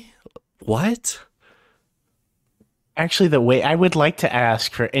 excuse me? What? Actually, the way I would like to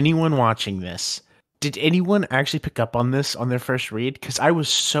ask for anyone watching this, did anyone actually pick up on this on their first read? Because I was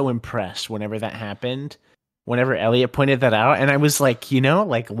so impressed whenever that happened, whenever Elliot pointed that out. And I was like,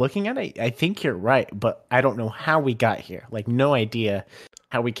 looking at it, I think you're right, but I don't know how we got here. Like, no idea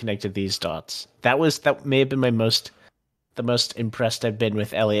how we connected these dots. That may have been the most impressed I've been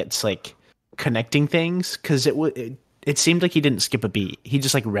with Elliot's, like, connecting things, because it seemed like he didn't skip a beat. He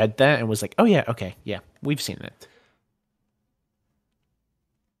just like read that and was like, "Oh yeah, okay, yeah, we've seen it."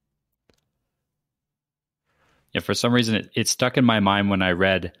 Yeah, for some reason it stuck in my mind when I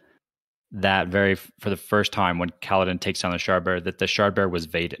read that for the first time when Kaladin takes down the Shardbearer, that the Shardbearer was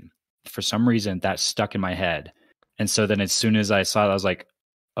Vaden. For some reason that stuck in my head, and so then as soon as I saw it, I was like,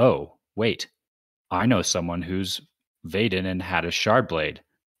 "Oh wait, I know someone who's Vaden and had a Shardblade."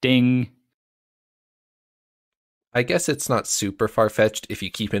 Ding. I guess it's not super far-fetched if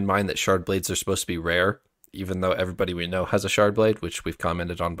you keep in mind that Shardblades are supposed to be rare, even though everybody we know has a Shardblade, which we've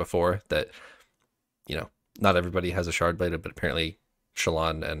commented on before, that, not everybody has a Shardblade, but apparently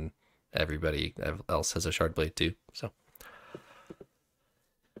Shallan and everybody else has a Shardblade too. So,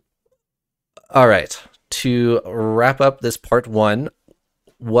 all right, to wrap up this part 1,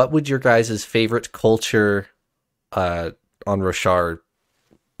 what would your guys' favorite culture on Roshar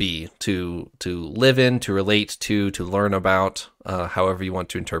be to live in, to relate to learn about, however you want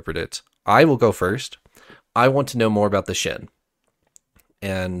to interpret it. I will go first. I want to know more about the Shin.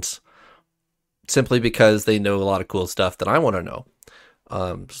 And simply because they know a lot of cool stuff that I want to know.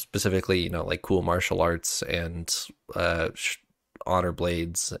 Specifically, like cool martial arts and honor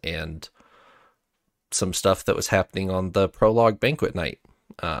blades and some stuff that was happening on the prologue banquet night.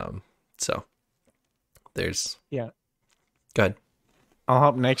 So there's... Yeah. Go ahead. I'll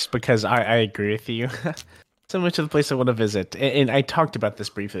hop next because I agree with you. So much of the place I want to visit. And I talked about this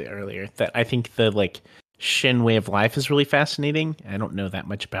briefly earlier, that I think the Shin way of life is really fascinating. I don't know that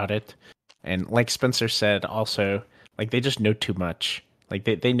much about it. And like Spencer said, also, they just know too much.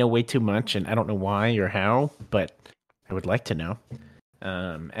 They know way too much, and I don't know why or how, but I would like to know.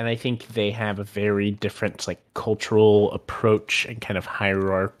 And I think they have a very different cultural approach and kind of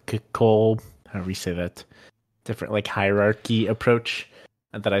hierarchical, how do we say that? Different hierarchy approach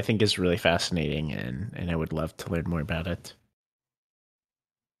that I think is really fascinating, and I would love to learn more about it.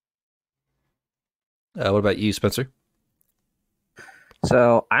 What about you, Spencer?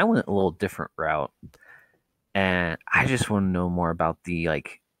 So I went a little different route, and I just want to know more about the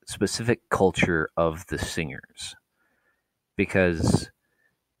specific culture of the singers, because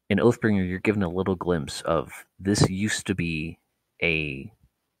in Oathbringer you're given a little glimpse of this used to be an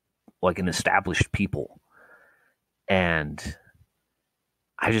established people, and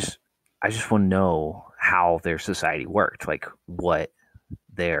I just want to know how their society worked, what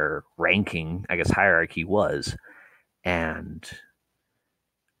their ranking, I guess, hierarchy was, and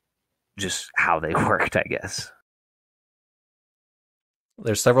just how they worked, I guess.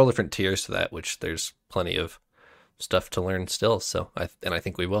 There's several different tiers to that, which there's plenty of stuff to learn still. So I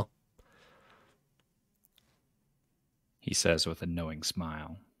think we will. He says with a knowing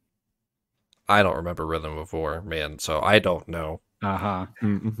smile. I don't remember Rhythm of War, man, so I don't know. Uh-huh.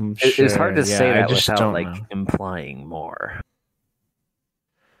 Mm-hmm, It's hard to say that without know. implying more.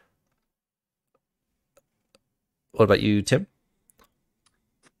 What about you, Tim?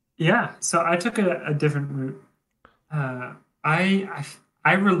 Yeah, so I took a different route. I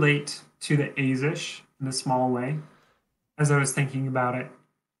relate to the Azish in a small way, as I was thinking about it,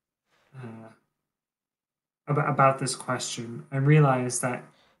 about this question. I realized that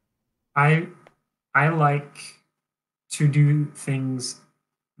I like to do things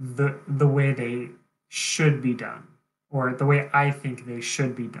the way they should be done, or the way I think they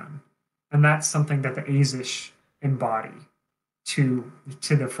should be done, and that's something that the Azish embody to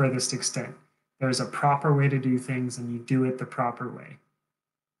the furthest extent. There's a proper way to do things, and you do it the proper way,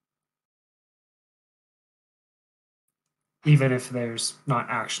 even if there's not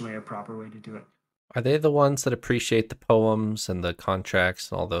actually a proper way to do it. Are they the ones that appreciate the poems and the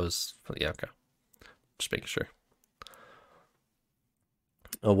contracts and all those? Yeah, okay. Just making sure.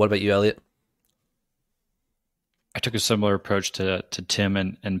 Oh, what about you, Elliot? I took a similar approach to Tim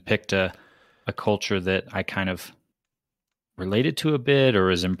and picked a culture that I kind of related to a bit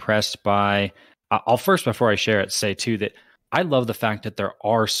or is impressed by. I'll first, before I share it, say too that I love the fact that there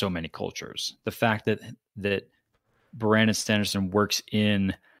are so many cultures. The fact that Brandon Sanderson works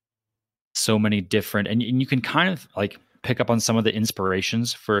in so many different, and you can kind of pick up on some of the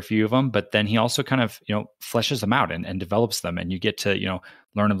inspirations for a few of them, but then he also kind of, fleshes them out and develops them, and you get to,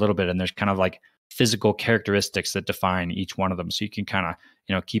 learn a little bit, and there's kind of physical characteristics that define each one of them. So you can kind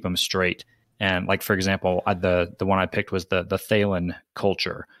of, keep them straight. And for example, the one I picked was the Thaylen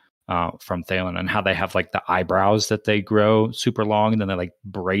culture from Thaylen, and how they have the eyebrows that they grow super long, and then they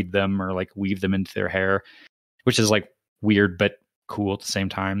braid them or weave them into their hair, which is weird, but cool at the same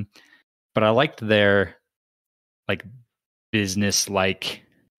time. But I liked their business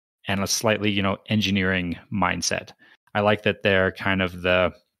and a slightly, engineering mindset. I like that they're kind of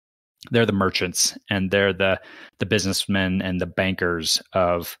they're the merchants, and they're the businessmen and the bankers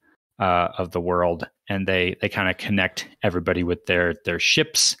of the world, and they kind of connect everybody with their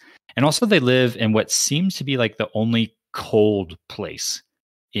ships, and also they live in what seems to be the only cold place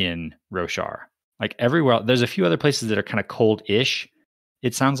in Roshar. Everywhere, there's a few other places that are kind of cold-ish,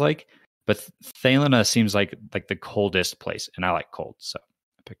 it sounds like, but Thalena seems like the coldest place, and I like cold, so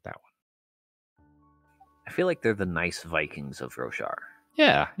I picked that one. I feel like they're the nice Vikings of Roshar.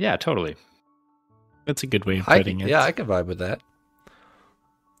 Yeah, totally. That's a good way of putting it. Yeah, I can vibe with that.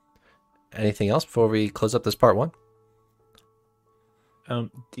 Anything else before we close up this part one? Do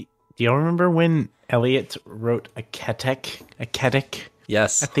y'all remember when Elliot wrote a Ketek?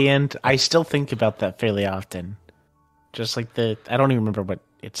 Yes. At the end? I still think about that fairly often. Just I don't even remember what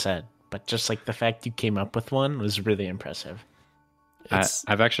it said, but just the fact you came up with one was really impressive.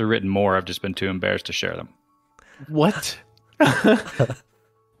 I've actually written more. I've just been too embarrassed to share them. What?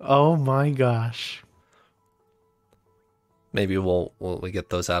 Oh my gosh. Maybe we'll get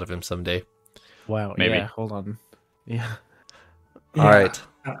those out of him someday. Wow. Maybe. Yeah, hold on. Yeah. All right.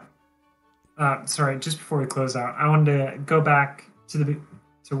 Sorry, just before we close out, I wanted to go back to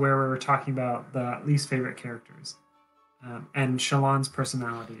where we were talking about the least favorite characters and Shallan's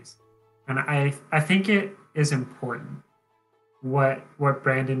personalities, and I think it is important what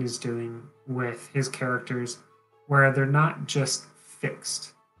Brandon is doing with his characters, where they're not just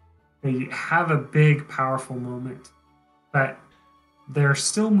fixed. They have a big, powerful moment, but they're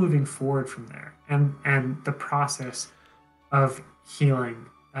still moving forward from there, and the process of healing.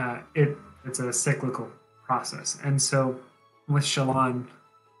 It's a cyclical process, and so with Shallan,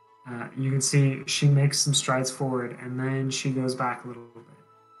 you can see she makes some strides forward, and then she goes back a little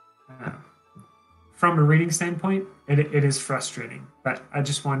bit. From a reading standpoint, it is frustrating, but I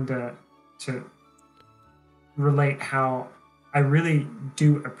just wanted to relate how I really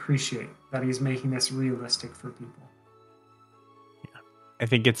do appreciate that he's making this realistic for people. I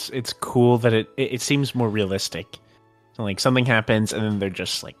think it's cool that it seems more realistic. So like something happens and then they're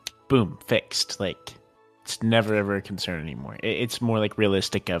just like boom, fixed. Like it's never ever a concern anymore. It's more like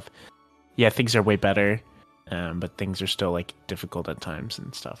realistic of yeah, things are way better, but things are still like difficult at times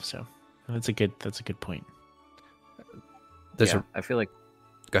and stuff. So that's a good point. I feel like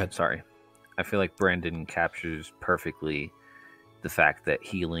Go ahead. Sorry. I feel like Brandon captures perfectly the fact that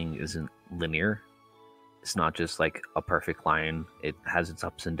healing isn't linear. It's not just like a perfect line. It has its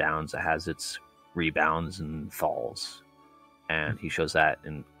ups and downs. It has its rebounds and falls. And he shows that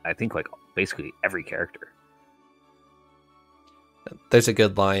in, I think, like basically every character. There's a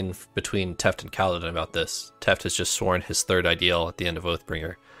good line between Teft and Kaladin about this. Teft has just sworn his third ideal at the end of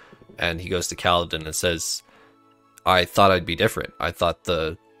Oathbringer, and he goes to Kaladin and says, I thought I'd be different. I thought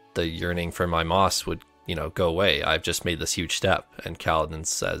the yearning for my moss would, go away. I've just made this huge step. And Kaladin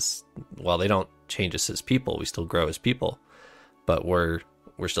says, well, they don't change us as people. We still grow as people, but we're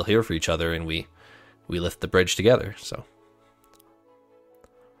still here for each other, and we lift the bridge together. So,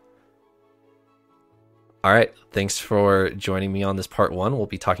 all right. Thanks for joining me on this part 1. We'll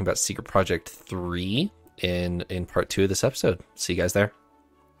be talking about Secret Project 3 in part 2 of this episode. See you guys there.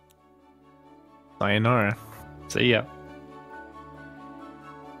 Sayonara. See ya.